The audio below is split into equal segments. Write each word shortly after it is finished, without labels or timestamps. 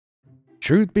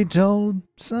Truth be told,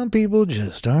 some people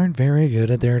just aren't very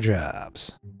good at their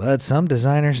jobs. But some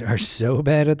designers are so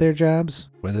bad at their jobs,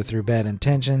 whether through bad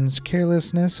intentions,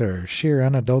 carelessness, or sheer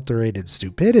unadulterated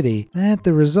stupidity, that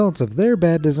the results of their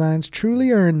bad designs truly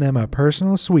earn them a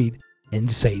personal suite in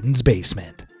Satan's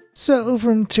basement. So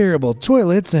from terrible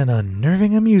toilets and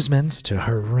unnerving amusements to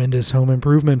horrendous home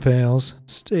improvement fails,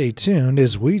 stay tuned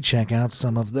as we check out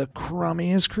some of the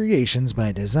crummiest creations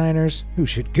by designers who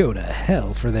should go to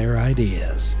hell for their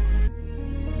ideas.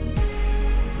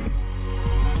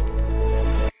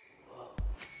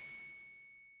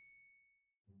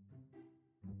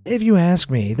 If you ask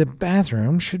me, the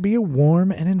bathroom should be a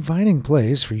warm and inviting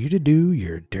place for you to do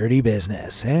your dirty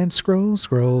business and scroll,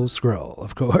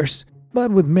 of course.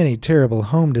 But with many terrible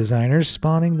home designers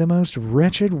spawning the most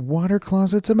wretched water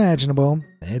closets imaginable,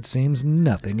 it seems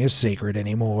nothing is sacred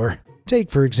anymore. Take,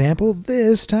 for example,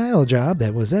 this tile job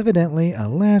that was evidently a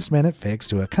last-minute fix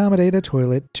to accommodate a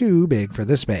toilet too big for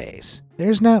the space.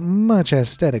 There's not much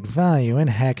aesthetic value in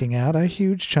hacking out a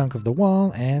huge chunk of the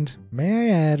wall and, may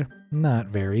I add, not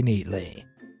very neatly.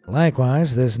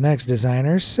 Likewise, this next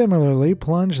designer similarly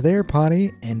plunged their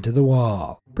potty into the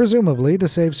wall, presumably to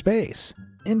save space.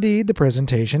 Indeed, the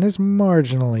presentation is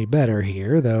marginally better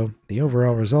here, though the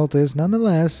overall result is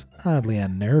nonetheless oddly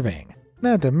unnerving.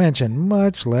 Not to mention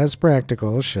much less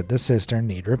practical should the cistern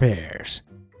need repairs.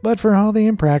 But for all the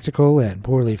impractical and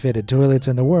poorly fitted toilets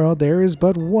in the world, there is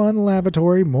but one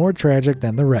lavatory more tragic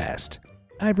than the rest.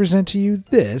 I present to you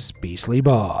this beastly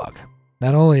bog.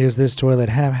 Not only is this toilet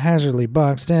haphazardly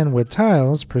boxed in with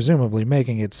tiles, presumably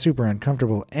making it super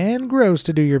uncomfortable and gross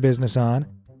to do your business on,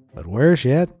 but worse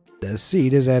yet, the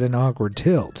seat is at an awkward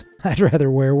tilt. I'd rather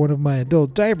wear one of my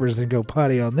adult diapers than go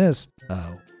potty on this.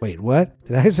 Oh, wait, what?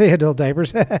 Did I say adult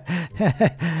diapers?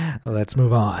 Let's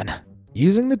move on.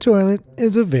 Using the toilet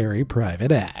is a very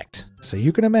private act, so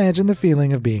you can imagine the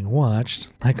feeling of being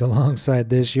watched, like alongside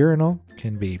this urinal,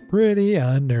 can be pretty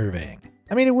unnerving.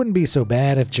 I mean, it wouldn't be so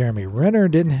bad if Jeremy Renner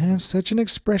didn't have such an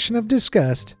expression of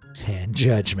disgust and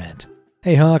judgment.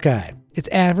 Hey Hawkeye, it's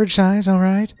average size,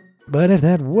 alright? But if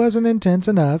that wasn't intense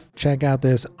enough, check out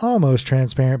this almost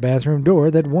transparent bathroom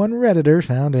door that one Redditor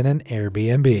found in an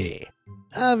Airbnb.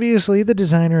 Obviously, the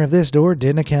designer of this door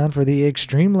didn't account for the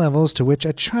extreme levels to which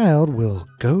a child will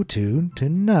go to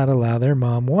not allow their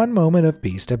mom one moment of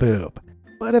peace to poop.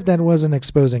 But if that wasn't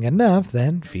exposing enough,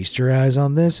 then feast your eyes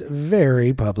on this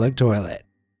very public toilet.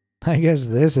 I guess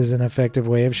this is an effective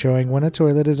way of showing when a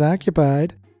toilet is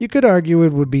occupied. You could argue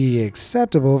it would be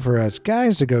acceptable for us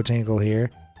guys to go tinkle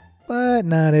here, but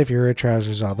not if you're a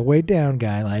trousers all the way down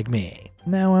guy like me.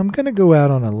 Now I'm gonna go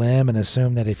out on a limb and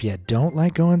assume that if you don't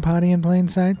like going potty in plain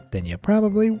sight, then you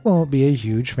probably won't be a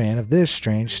huge fan of this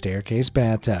strange staircase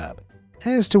bathtub.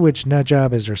 As to which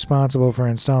nutjob is responsible for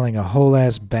installing a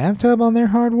whole-ass bathtub on their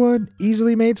hardwood,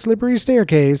 easily made slippery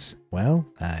staircase, well,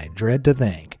 I dread to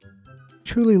think.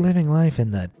 Truly living life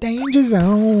in the danger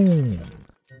zone.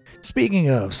 Speaking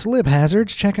of slip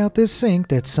hazards, check out this sink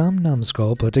that some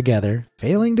numbskull put together,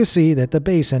 failing to see that the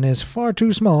basin is far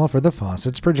too small for the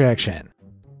faucet's projection.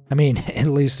 I mean, at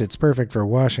least it's perfect for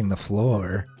washing the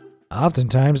floor.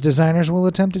 Oftentimes, designers will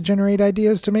attempt to generate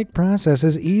ideas to make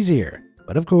processes easier,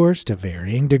 but of course, to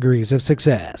varying degrees of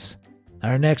success.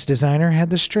 Our next designer had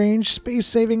the strange,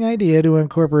 space-saving idea to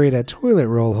incorporate a toilet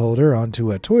roll holder onto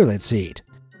a toilet seat.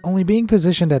 Only being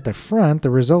positioned at the front, the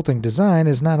resulting design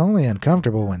is not only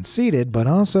uncomfortable when seated, but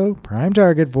also prime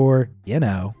target for,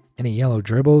 any yellow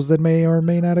dribbles that may or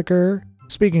may not occur.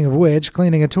 Speaking of which,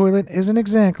 cleaning a toilet isn't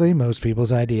exactly most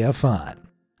people's idea of fun.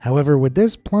 However, with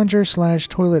this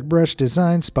plunger/toilet brush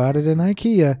design spotted in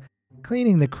IKEA,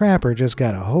 cleaning the crapper just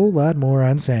got a whole lot more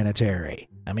unsanitary.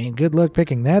 I mean, good luck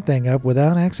picking that thing up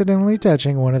without accidentally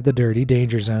touching one of the dirty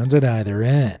danger zones at either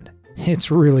end.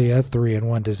 It's really a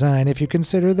 3-in-1 design if you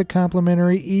consider the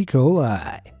complementary E.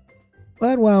 coli.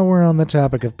 But while we're on the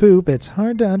topic of poop, it's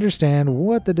hard to understand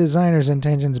what the designer's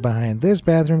intentions behind this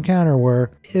bathroom counter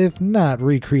were, if not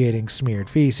recreating smeared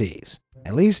feces.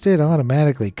 At least it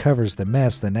automatically covers the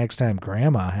mess the next time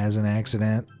Grandma has an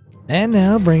accident. And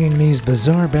now, bringing these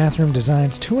bizarre bathroom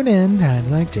designs to an end, I'd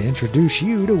like to introduce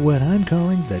you to what I'm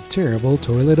calling the Terrible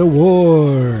Toilet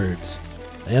Awards.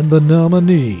 And the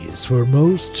nominees for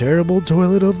Most Terrible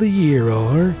Toilet of the Year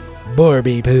are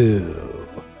Barbie Poo,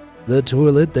 the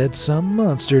toilet that some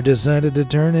monster decided to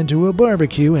turn into a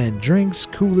barbecue and drinks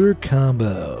cooler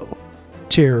combo.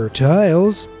 Terror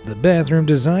Tiles, the bathroom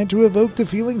designed to evoke the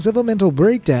feelings of a mental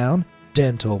breakdown.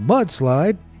 Dental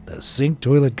Mudslide, the sink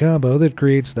toilet combo that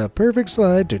creates the perfect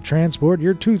slide to transport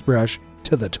your toothbrush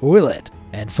to the toilet.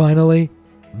 And finally,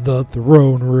 the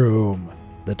Throne Room,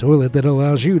 the toilet that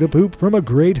allows you to poop from a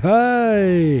great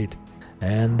height.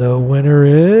 And the winner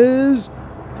is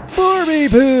Barbie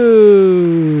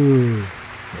Poo!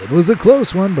 It was a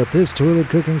close one, but this toilet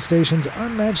cooking station's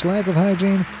unmatched lack of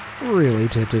hygiene really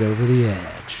tipped it over the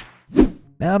edge.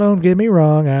 Now don't get me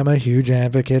wrong, I'm a huge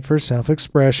advocate for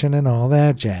self-expression and all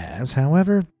that jazz.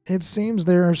 However, it seems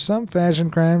there are some fashion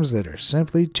crimes that are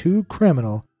simply too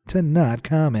criminal to not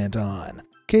comment on.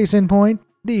 Case in point,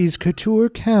 these couture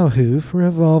cow hoof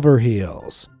revolver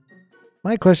heels.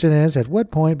 My question is, at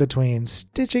what point between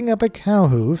stitching up a cow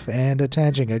hoof and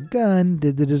attaching a gun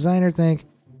did the designer think,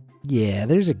 yeah,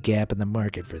 there's a gap in the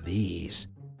market for these?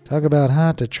 Talk about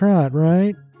hot to trot,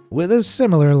 right? With a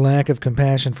similar lack of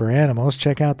compassion for animals,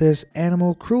 check out this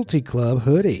Animal Cruelty Club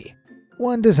hoodie.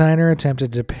 One designer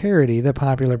attempted to parody the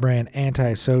popular brand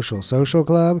Anti-Social Social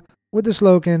Club with the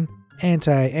slogan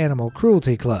Anti-Animal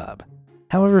Cruelty Club.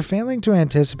 However, failing to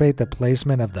anticipate the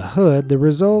placement of the hood, the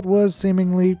result was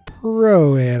seemingly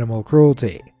pro-animal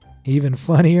cruelty. Even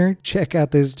funnier, check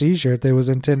out this t-shirt that was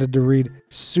intended to read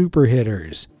Super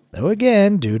Hitters. Though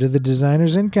again, due to the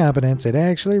designer's incompetence, it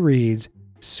actually reads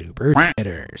Super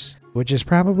Hitters, which is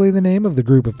probably the name of the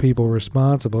group of people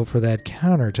responsible for that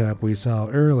countertop we saw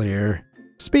earlier.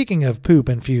 Speaking of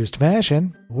poop-infused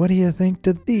fashion, what do you think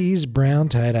to these brown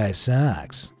tie-dye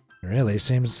socks? Really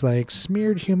seems like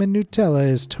smeared human Nutella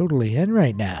is totally in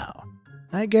right now.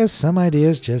 I guess some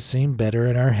ideas just seem better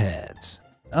in our heads.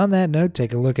 On that note,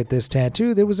 take a look at this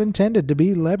tattoo that was intended to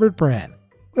be leopard print,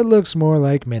 but looks more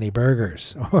like mini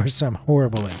burgers or some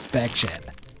horrible infection.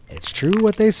 It's true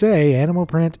what they say, animal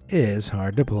print is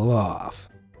hard to pull off.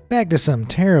 Back to some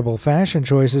terrible fashion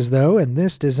choices though, and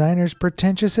this designer's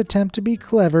pretentious attempt to be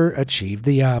clever achieved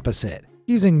the opposite.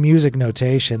 Using music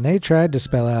notation, they tried to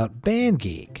spell out band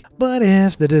geek. But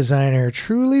if the designer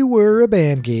truly were a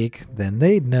band geek, then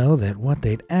they'd know that what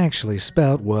they'd actually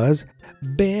spelt was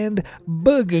band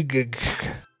bugg.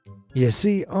 You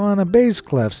see, on a bass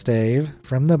clef stave,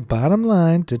 from the bottom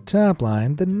line to top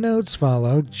line, the notes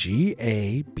follow G,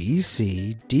 A, B,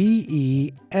 C, D,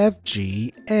 E, F,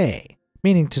 G, A.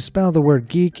 Meaning to spell the word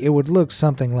geek, it would look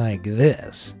something like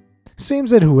this.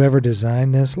 Seems that whoever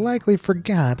designed this likely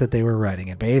forgot that they were writing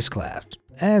in bass clef.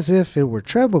 As if it were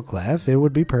treble clef, it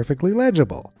would be perfectly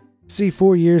legible. See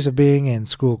 4 years of being in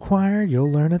school choir,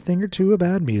 you'll learn a thing or two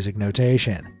about music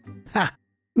notation. Ha!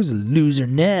 Who's a loser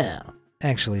now?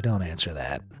 Actually, don't answer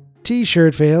that.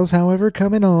 T-shirt fails, however,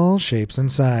 come in all shapes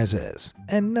and sizes.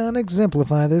 And none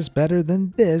exemplify this better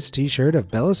than this t-shirt of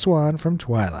Bella Swan from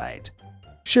Twilight.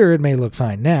 Sure, it may look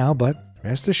fine now, but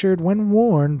rest assured when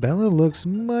worn, Bella looks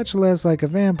much less like a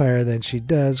vampire than she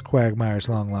does Quagmire's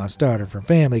long-lost daughter from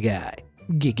Family Guy.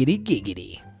 Giggity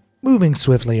giggity. Moving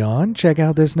swiftly on, check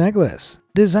out this necklace.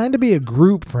 Designed to be a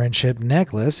group friendship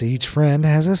necklace, each friend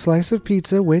has a slice of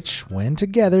pizza which, when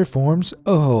together, forms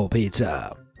a whole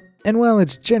pizza. And while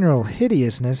its general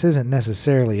hideousness isn't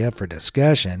necessarily up for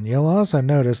discussion, you'll also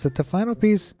notice that the final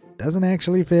piece doesn't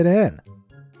actually fit in.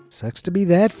 Sucks to be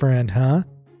that friend, huh?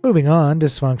 Moving on,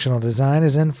 dysfunctional design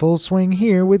is in full swing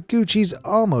here with Gucci's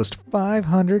almost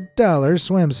 $500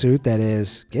 swimsuit that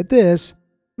is, get this,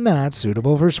 not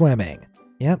suitable for swimming.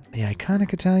 Yep, the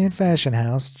iconic Italian fashion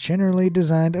house generally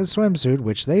designed a swimsuit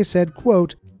which they said,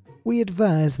 quote, "We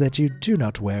advise that you do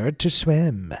not wear it to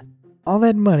swim." All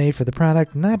that money for the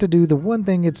product not to do the one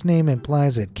thing its name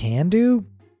implies it can do?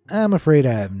 I'm afraid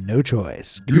I have no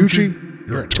choice. Gucci,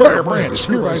 your entire brand is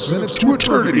hereby sentenced to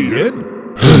eternity in...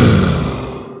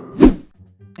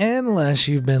 Unless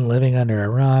you've been living under a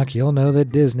rock, you'll know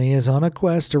that Disney is on a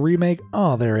quest to remake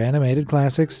all their animated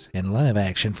classics in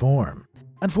live-action form.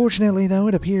 Unfortunately, though,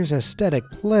 it appears aesthetic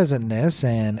pleasantness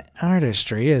and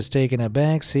artistry has taken a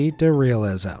backseat to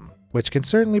realism, which can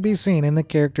certainly be seen in the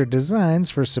character designs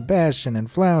for Sebastian and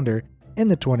Flounder in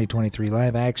the 2023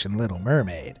 live-action Little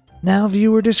Mermaid. Now,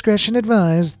 viewer discretion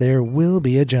advised, there will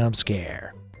be a jump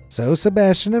scare. So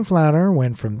Sebastian and Flounder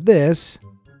went from this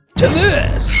to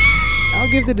this. I'll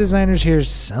give the designers here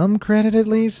some credit at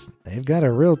least. They've got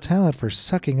a real talent for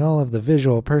sucking all of the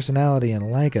visual personality and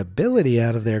likability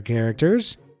out of their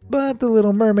characters. But the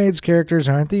Little Mermaid's characters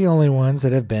aren't the only ones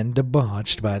that have been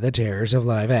debauched by the terrors of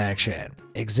live action.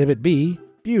 Exhibit B,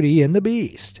 Beauty and the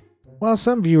Beast. While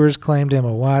some viewers claimed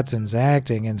Emma Watson's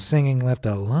acting and singing left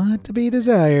a lot to be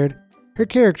desired, her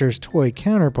character's toy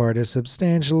counterpart is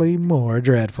substantially more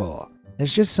dreadful.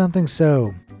 There's just something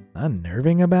so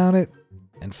unnerving about it.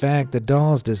 In fact, the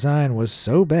doll's design was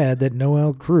so bad that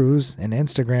Noelle Cruz, an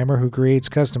Instagrammer who creates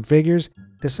custom figures,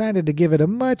 decided to give it a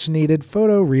much-needed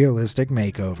photorealistic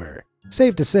makeover.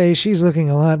 Safe to say she's looking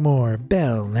a lot more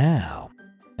Belle now.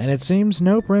 And it seems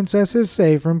no princess is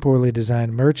safe from poorly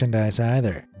designed merchandise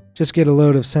either. Just get a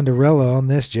load of Cinderella on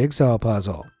this jigsaw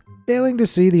puzzle. Failing to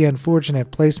see the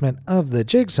unfortunate placement of the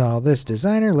jigsaw, this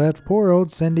designer left poor old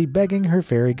Cindy begging her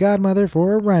fairy godmother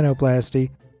for a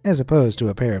rhinoplasty as opposed to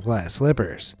a pair of glass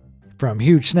slippers. From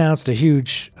huge snouts to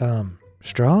huge,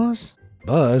 straws?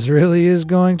 Buzz really is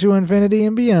going to infinity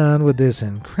and beyond with this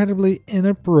incredibly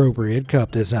inappropriate cup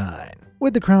design.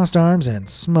 With the crossed arms and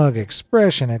smug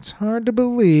expression, it's hard to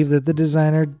believe that the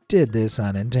designer did this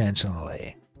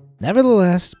unintentionally.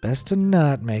 Nevertheless, best to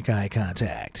not make eye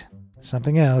contact.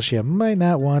 Something else you might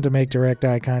not want to make direct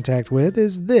eye contact with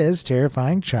is this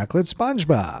terrifying chocolate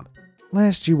SpongeBob,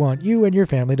 lest you want you and your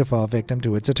family to fall victim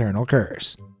to its eternal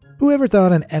curse. Whoever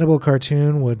thought an edible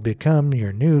cartoon would become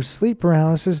your new sleep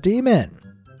paralysis demon?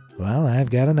 Well,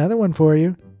 I've got another one for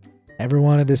you. Ever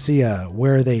wanted to see a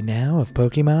Where Are They Now of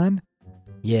Pokemon?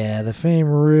 Yeah, the fame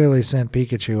really sent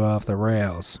Pikachu off the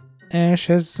rails. Ash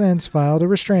has since filed a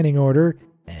restraining order,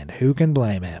 and who can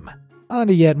blame him? On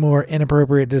to yet more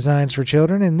inappropriate designs for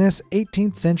children, and this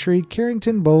 18th century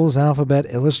Carrington Bowles alphabet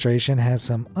illustration has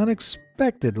some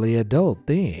unexpectedly adult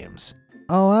themes.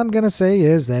 All I'm gonna say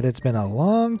is that it's been a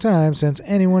long time since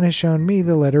anyone has shown me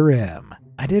the letter M.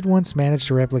 I did once manage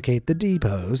to replicate the D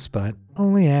pose, but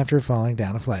only after falling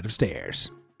down a flight of stairs.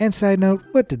 And side note,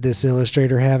 what did this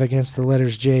illustrator have against the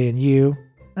letters J and U?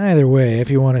 Either way,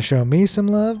 if you want to show me some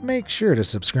love, make sure to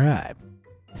subscribe.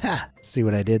 Ha! See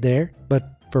what I did there? But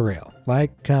for real,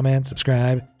 like, comment,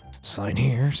 subscribe. Sign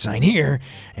here,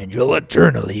 and you'll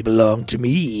eternally belong to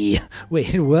me.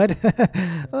 Wait, what?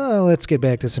 Oh, let's get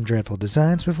back to some dreadful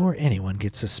designs before anyone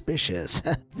gets suspicious.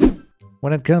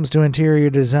 When it comes to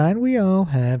interior design, we all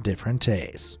have different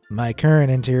tastes. My current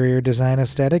interior design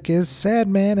aesthetic is sad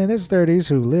man in his 30s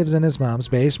who lives in his mom's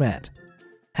basement.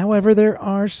 However, there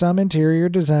are some interior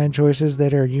design choices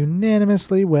that are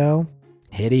unanimously, well,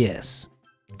 hideous.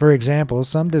 For example,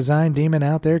 some design demon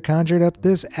out there conjured up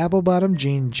this apple-bottom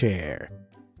jean chair.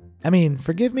 I mean,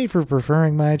 forgive me for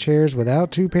preferring my chairs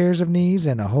without 2 pairs of knees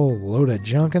and a whole load of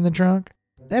junk in the trunk.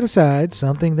 That aside,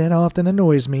 something that often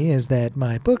annoys me is that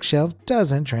my bookshelf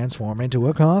doesn't transform into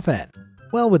a coffin.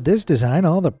 Well, with this design,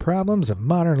 all the problems of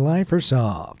modern life are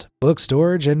solved. Book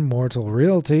storage and mortal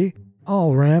realty,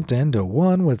 all wrapped into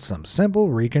one with some simple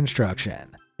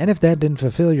reconstruction. And if that didn't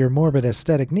fulfill your morbid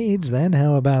aesthetic needs, then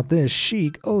how about this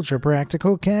chic,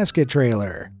 ultra-practical casket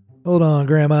trailer? Hold on,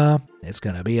 Grandma. It's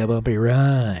gonna be a bumpy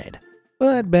ride.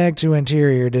 But back to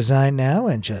interior design now,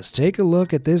 and just take a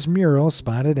look at this mural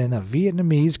spotted in a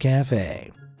Vietnamese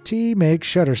cafe. Tea makes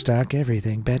Shutterstock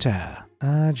everything better.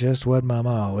 Just what Mama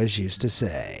always used to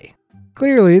say.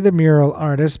 Clearly, the mural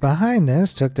artist behind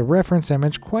this took the reference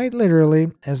image quite literally,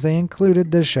 as they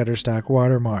included the Shutterstock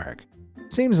watermark.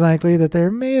 Seems likely that there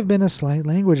may have been a slight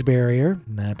language barrier,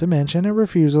 not to mention a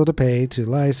refusal to pay to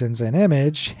license an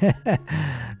image,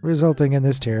 resulting in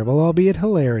this terrible, albeit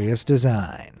hilarious,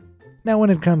 design. Now,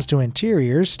 when it comes to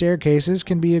interiors, staircases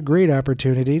can be a great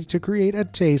opportunity to create a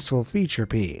tasteful feature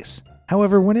piece.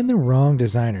 However, when in the wrong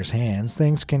designer's hands,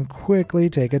 things can quickly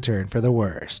take a turn for the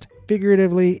worst,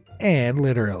 figuratively and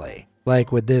literally.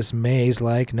 Like with this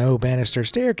maze-like no banister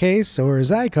staircase, or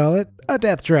as I call it, a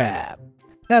death trap.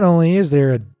 Not only is there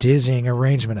a dizzying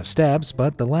arrangement of steps,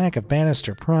 but the lack of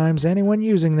banister primes anyone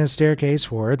using this staircase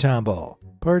for a tumble,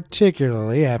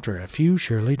 particularly after a few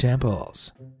Shirley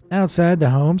Temples. Outside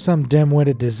the home, some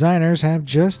dim-witted designers have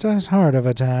just as hard of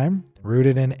a time.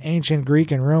 Rooted in ancient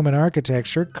Greek and Roman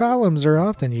architecture, columns are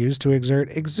often used to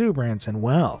exert exuberance and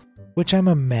wealth, which I'm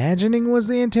imagining was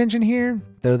the intention here,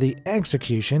 though the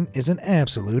execution is an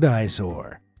absolute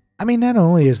eyesore. I mean, not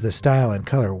only is the style and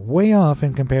color way off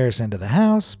in comparison to the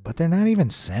house, but they're not even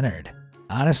centered.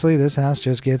 Honestly, this house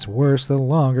just gets worse the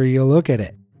longer you look at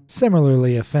it.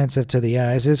 Similarly offensive to the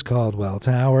eyes is Caldwell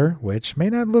Tower, which may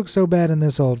not look so bad in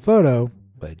this old photo,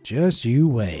 but just you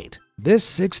wait.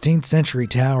 This 16th century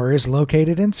tower is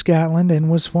located in Scotland and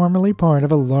was formerly part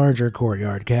of a larger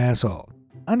courtyard castle.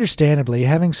 Understandably,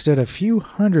 having stood a few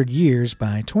hundred years,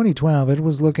 by 2012 it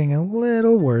was looking a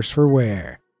little worse for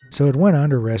wear, so it went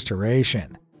under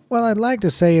restoration. While I'd like to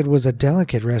say it was a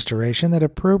delicate restoration that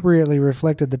appropriately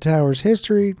reflected the tower's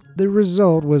history, the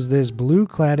result was this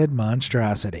blue-cladded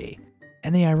monstrosity.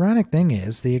 And the ironic thing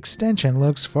is, the extension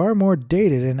looks far more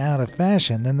dated and out of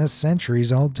fashion than the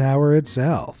centuries-old tower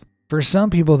itself. For some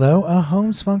people, though, a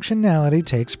home's functionality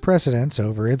takes precedence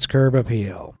over its curb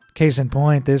appeal. Case in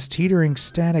point, this teetering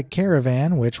static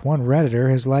caravan, which one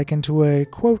Redditor has likened to a,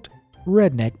 quote,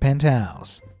 redneck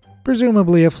penthouse.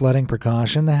 Presumably a flooding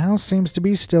precaution, the house seems to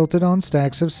be stilted on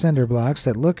stacks of cinder blocks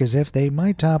that look as if they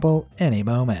might topple any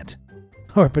moment.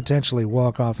 or potentially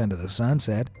walk off into the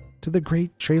sunset to the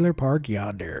great trailer park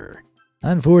yonder.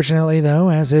 Unfortunately, though,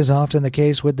 as is often the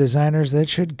case with designers that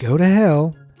should go to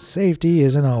hell, safety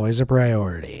isn't always a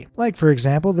priority. Like, for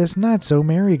example, this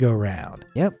not-so-merry-go-round.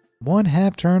 Yep, one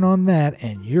half turn on that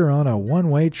and you're on a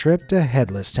one-way trip to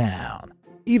Headless Town.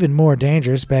 Even more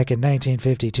dangerous, back in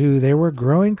 1952, there were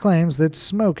growing claims that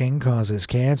smoking causes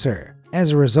cancer.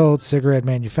 As a result, cigarette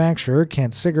manufacturer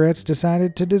Kent Cigarettes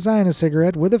decided to design a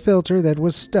cigarette with a filter that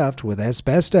was stuffed with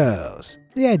asbestos.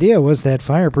 The idea was that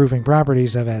fireproofing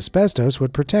properties of asbestos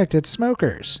would protect its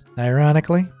smokers.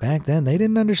 Ironically, back then they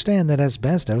didn't understand that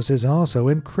asbestos is also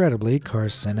incredibly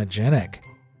carcinogenic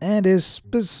and is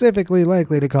specifically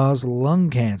likely to cause lung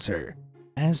cancer.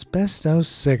 Asbestos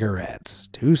cigarettes,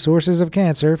 2 sources of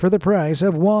cancer for the price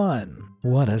of 1.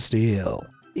 What a steal.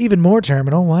 Even more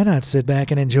terminal, why not sit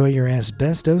back and enjoy your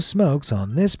asbestos smokes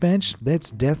on this bench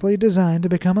that's deathly designed to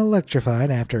become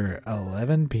electrified after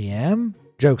 11 p.m.?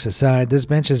 Jokes aside, this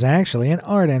bench is actually an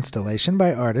art installation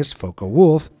by artist Focke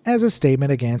Wulf as a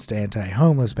statement against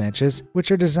anti-homeless benches,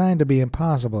 which are designed to be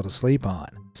impossible to sleep on.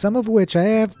 Some of which I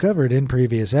have covered in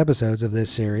previous episodes of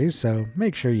this series, so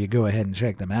make sure you go ahead and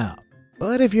check them out.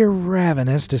 But if you're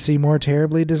ravenous to see more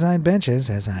terribly designed benches,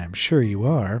 as I'm sure you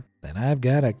are, then I've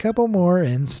got a couple more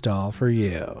in store for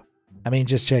you. I mean,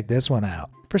 just check this one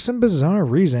out. For some bizarre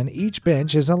reason, each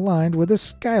bench is aligned with a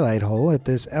skylight hole at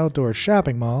this outdoor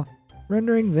shopping mall,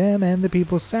 rendering them and the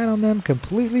people sat on them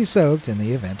completely soaked in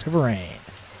the event of rain.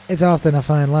 It's often a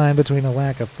fine line between a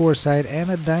lack of foresight and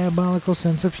a diabolical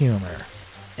sense of humor.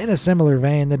 In a similar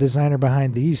vein, the designer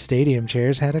behind these stadium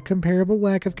chairs had a comparable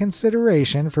lack of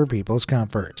consideration for people's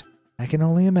comfort. I can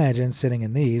only imagine sitting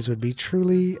in these would be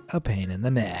truly a pain in the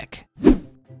neck.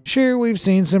 Sure, we've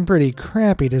seen some pretty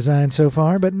crappy designs so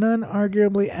far, but none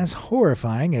arguably as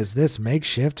horrifying as this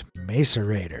makeshift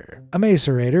macerator. A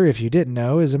macerator, if you didn't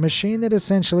know, is a machine that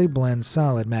essentially blends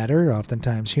solid matter,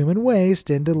 oftentimes human waste,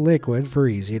 into liquid for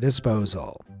easy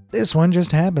disposal. This one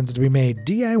just happens to be made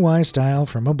DIY style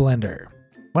from a blender.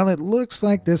 While it looks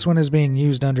like this one is being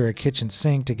used under a kitchen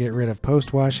sink to get rid of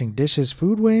post-washing dishes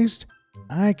food waste,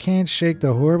 I can't shake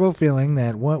the horrible feeling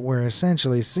that what we're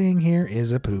essentially seeing here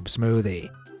is a poop smoothie.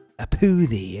 A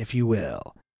poothie, if you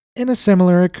will. In a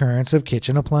similar occurrence of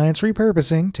kitchen appliance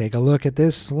repurposing, take a look at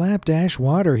this slapdash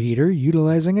water heater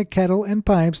utilizing a kettle and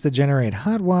pipes to generate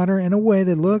hot water in a way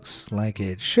that looks like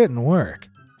it shouldn't work,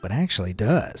 but actually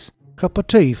does. Cup of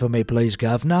tea for me, please,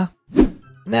 governor.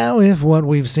 Now, if what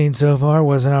we've seen so far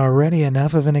wasn't already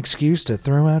enough of an excuse to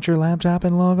throw out your laptop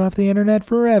and log off the internet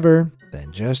forever,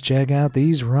 then just check out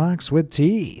these rocks with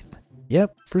teeth.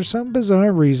 Yep, for some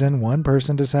bizarre reason, one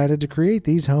person decided to create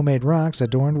these homemade rocks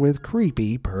adorned with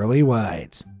creepy pearly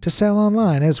whites to sell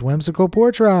online as whimsical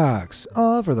porch rocks,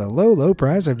 all for the low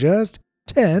price of just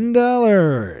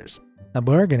 $10. A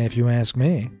bargain if you ask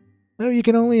me. Though you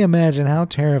can only imagine how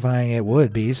terrifying it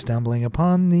would be stumbling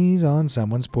upon these on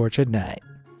someone's porch at night.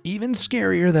 Even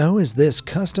scarier, though, is this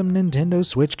custom Nintendo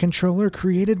Switch controller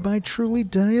created by truly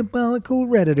diabolical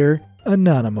Redditor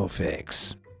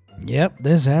Anonymofix. Yep,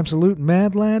 this absolute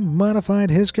mad lad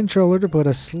modified his controller to put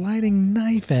a sliding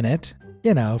knife in it,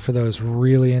 you know, for those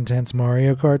really intense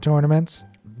Mario Kart tournaments.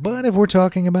 But if we're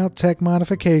talking about tech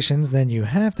modifications, then you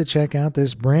have to check out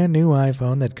this brand new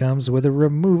iPhone that comes with a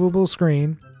removable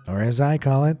screen, or as I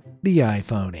call it, the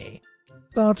iPhoney.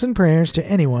 Thoughts and prayers to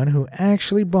anyone who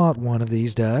actually bought one of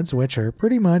these duds, which are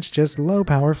pretty much just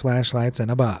low-power flashlights in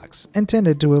a box,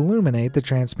 intended to illuminate the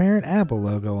transparent Apple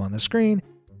logo on the screen,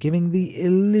 giving the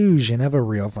illusion of a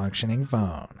real functioning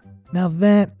phone. Now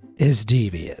that is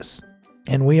devious.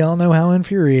 And we all know how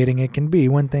infuriating it can be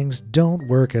when things don't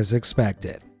work as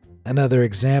expected. Another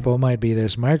example might be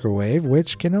this microwave,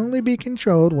 which can only be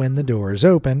controlled when the door is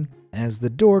open, as the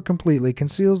door completely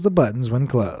conceals the buttons when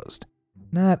closed.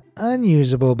 Not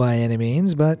unusable by any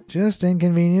means, but just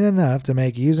inconvenient enough to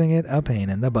make using it a pain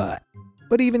in the butt.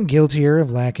 But even guiltier of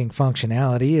lacking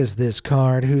functionality is this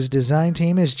card whose design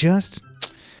team is just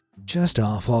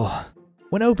awful.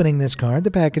 When opening this card,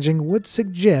 the packaging would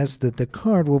suggest that the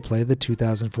card will play the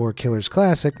 2004 Killer's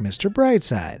classic Mr.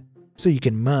 Brightside, so you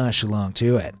can mush along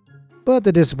to it. But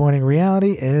the disappointing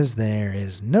reality is there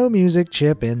is no music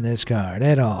chip in this card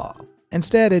at all.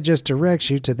 Instead, it just directs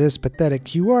you to this pathetic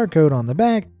QR code on the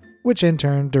back, which in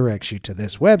turn directs you to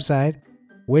this website,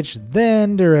 which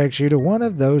then directs you to one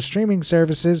of those streaming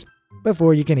services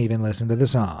before you can even listen to the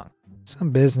song.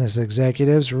 Some business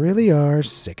executives really are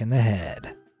sick in the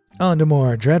head. On to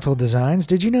more dreadful designs.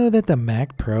 Did you know that the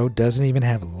Mac Pro doesn't even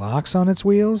have locks on its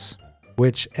wheels?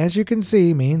 Which, as you can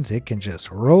see, means it can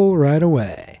just roll right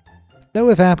away. Though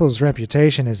if Apple's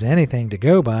reputation is anything to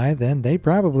go by, then they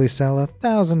probably sell a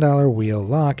 $1,000 wheel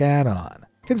lock add-on.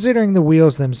 Considering the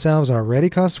wheels themselves already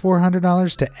cost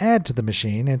 $400 to add to the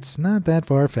machine, it's not that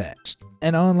far-fetched.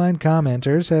 And online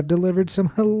commenters have delivered some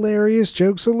hilarious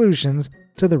joke solutions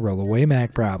to the rollaway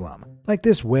Mac problem, like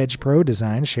this Wedge Pro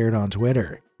design shared on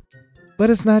Twitter. But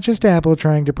it's not just Apple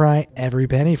trying to pry every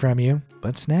penny from you,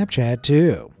 but Snapchat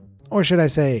too. Or should I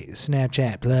say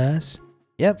Snapchat Plus?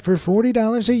 Yep, for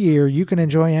 $40 a year, you can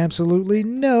enjoy absolutely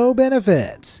no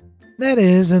benefits. That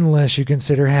is, unless you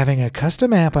consider having a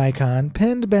custom app icon,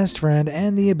 pinned best friend,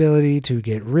 and the ability to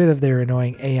get rid of their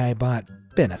annoying AI bot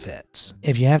benefits.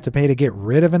 If you have to pay to get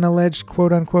rid of an alleged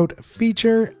quote-unquote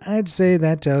feature, I'd say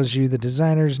that tells you the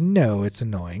designers know it's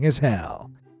annoying as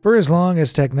hell. For as long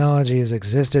as technology has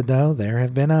existed, though, there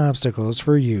have been obstacles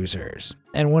for users.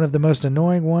 And one of the most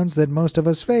annoying ones that most of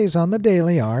us face on the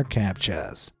daily are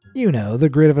CAPTCHAs. You know, the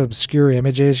grid of obscure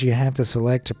images you have to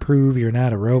select to prove you're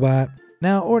not a robot.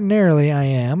 Now, ordinarily I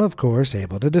am, of course,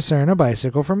 able to discern a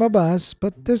bicycle from a bus,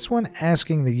 but this one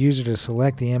asking the user to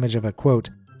select the image of a, quote,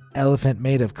 elephant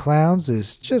made of clouds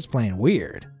is just plain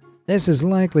weird. This is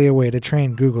likely a way to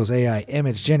train Google's AI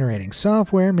image generating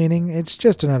software, meaning it's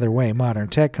just another way modern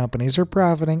tech companies are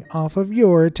profiting off of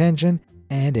your attention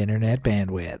and internet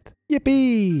bandwidth.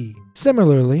 Yippee!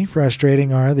 Similarly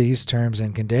frustrating are these terms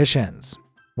and conditions.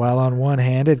 While on one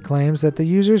hand it claims that the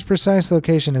user's precise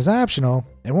location is optional,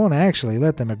 it won't actually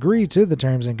let them agree to the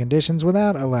terms and conditions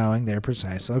without allowing their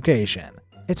precise location.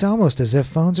 It's almost as if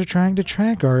phones are trying to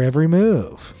track our every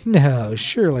move. No,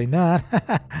 surely not.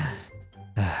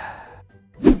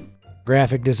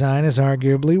 Graphic design is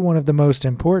arguably one of the most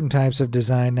important types of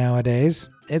design nowadays.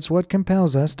 It's what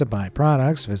compels us to buy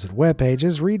products, visit web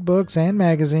pages, read books and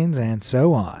magazines, and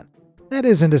so on. That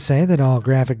isn't to say that all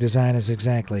graphic design is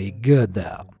exactly good,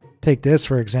 though. Take this,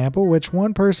 for example, which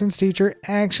one person's teacher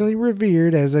actually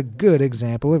revered as a good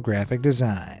example of graphic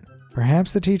design.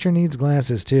 Perhaps the teacher needs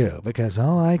glasses too, because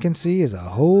all I can see is a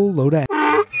whole load of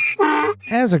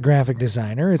As a graphic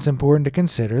designer, it's important to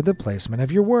consider the placement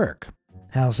of your work.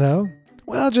 How so?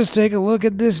 Well, just take a look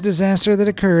at this disaster that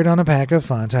occurred on a pack of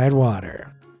Font-Tide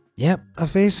water. Yep, a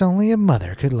face only a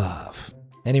mother could love.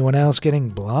 Anyone else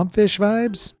getting blobfish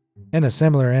vibes? In a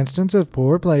similar instance of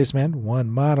poor placement, one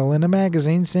model in a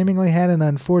magazine seemingly had an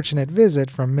unfortunate visit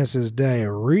from Mrs.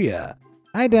 Diarrhea.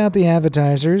 I doubt the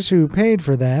advertisers who paid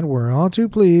for that were all too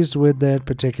pleased with that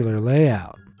particular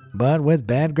layout. But with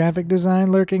bad graphic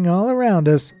design lurking all around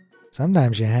us,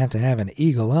 sometimes you have to have an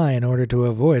eagle eye in order to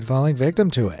avoid falling victim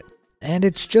to it. And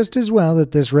it's just as well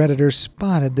that this Redditor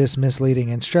spotted this misleading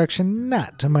instruction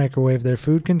not to microwave their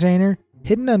food container,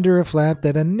 hidden under a flap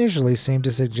that initially seemed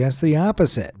to suggest the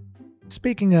opposite.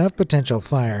 Speaking of potential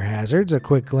fire hazards, a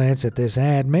quick glance at this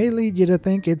ad may lead you to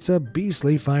think it's a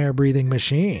beastly fire-breathing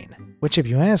machine, which if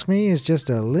you ask me is just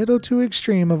a little too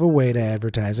extreme of a way to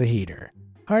advertise a heater.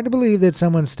 Hard to believe that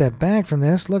someone stepped back from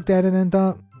this, looked at it and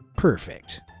thought,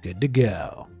 perfect, good to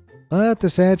go. But the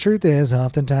sad truth is,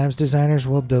 oftentimes designers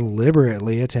will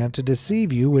deliberately attempt to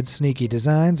deceive you with sneaky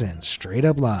designs and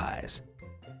straight-up lies.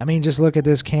 I mean, just look at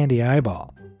this candy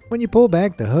eyeball. When you pull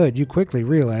back the hood, you quickly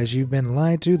realize you've been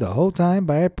lied to the whole time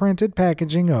by a printed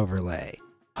packaging overlay.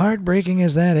 Heartbreaking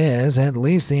as that is, at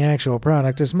least the actual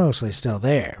product is mostly still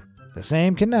there. The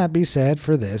same cannot be said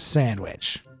for this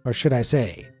sandwich. Or should I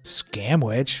say,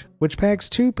 scamwich, which packs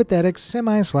 2 pathetic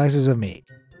semi-slices of meat.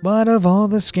 But of all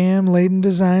the scam-laden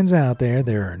designs out there,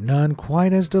 there are none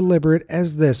quite as deliberate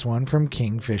as this one from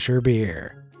Kingfisher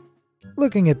Beer.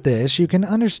 Looking at this, you can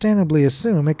understandably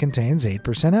assume it contains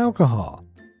 8% alcohol.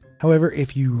 However,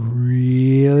 if you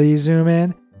really zoom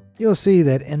in, you'll see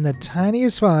that in the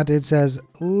tiniest font it says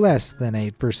less than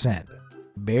 8%,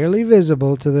 barely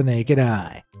visible to the naked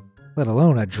eye, let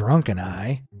alone a drunken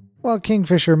eye. While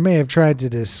Kingfisher may have tried to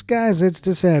disguise its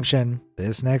deception,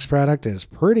 this next product is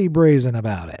pretty brazen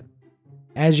about it.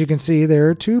 As you can see, there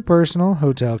are 2 personal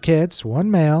hotel kits,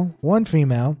 1 male, 1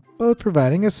 female, both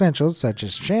providing essentials such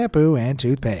as shampoo and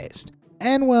toothpaste.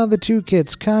 And while the 2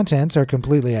 kits' contents are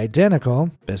completely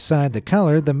identical, beside the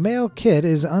color, the male kit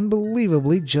is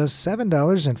unbelievably just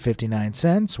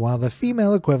 $7.59, while the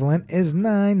female equivalent is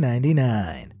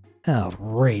 $9.99.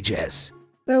 Outrageous.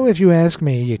 Though if you ask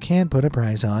me, you can't put a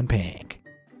price on pink.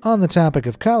 On the topic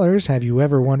of colors, have you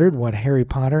ever wondered what Harry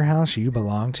Potter house you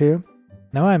belong to?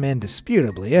 Now I'm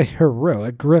indisputably a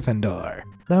heroic Gryffindor,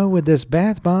 though with this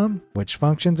bath bomb, which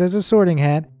functions as a sorting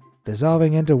hat,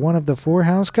 dissolving into one of the 4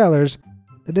 house colors,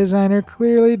 the designer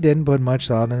clearly didn't put much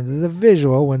thought into the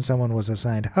visual when someone was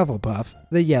assigned Hufflepuff,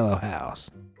 the yellow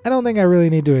house. I don't think I really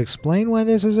need to explain why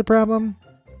this is a problem.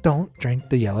 Don't drink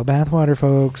the yellow bathwater,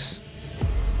 folks.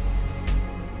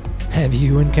 Have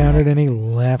you encountered any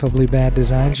laughably bad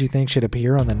designs you think should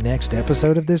appear on the next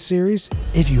episode of this series?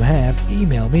 If you have,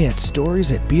 email me at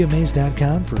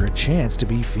stories@beamazed.com for a chance to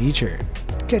be featured.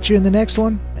 Catch you in the next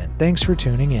one, and thanks for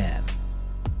tuning in.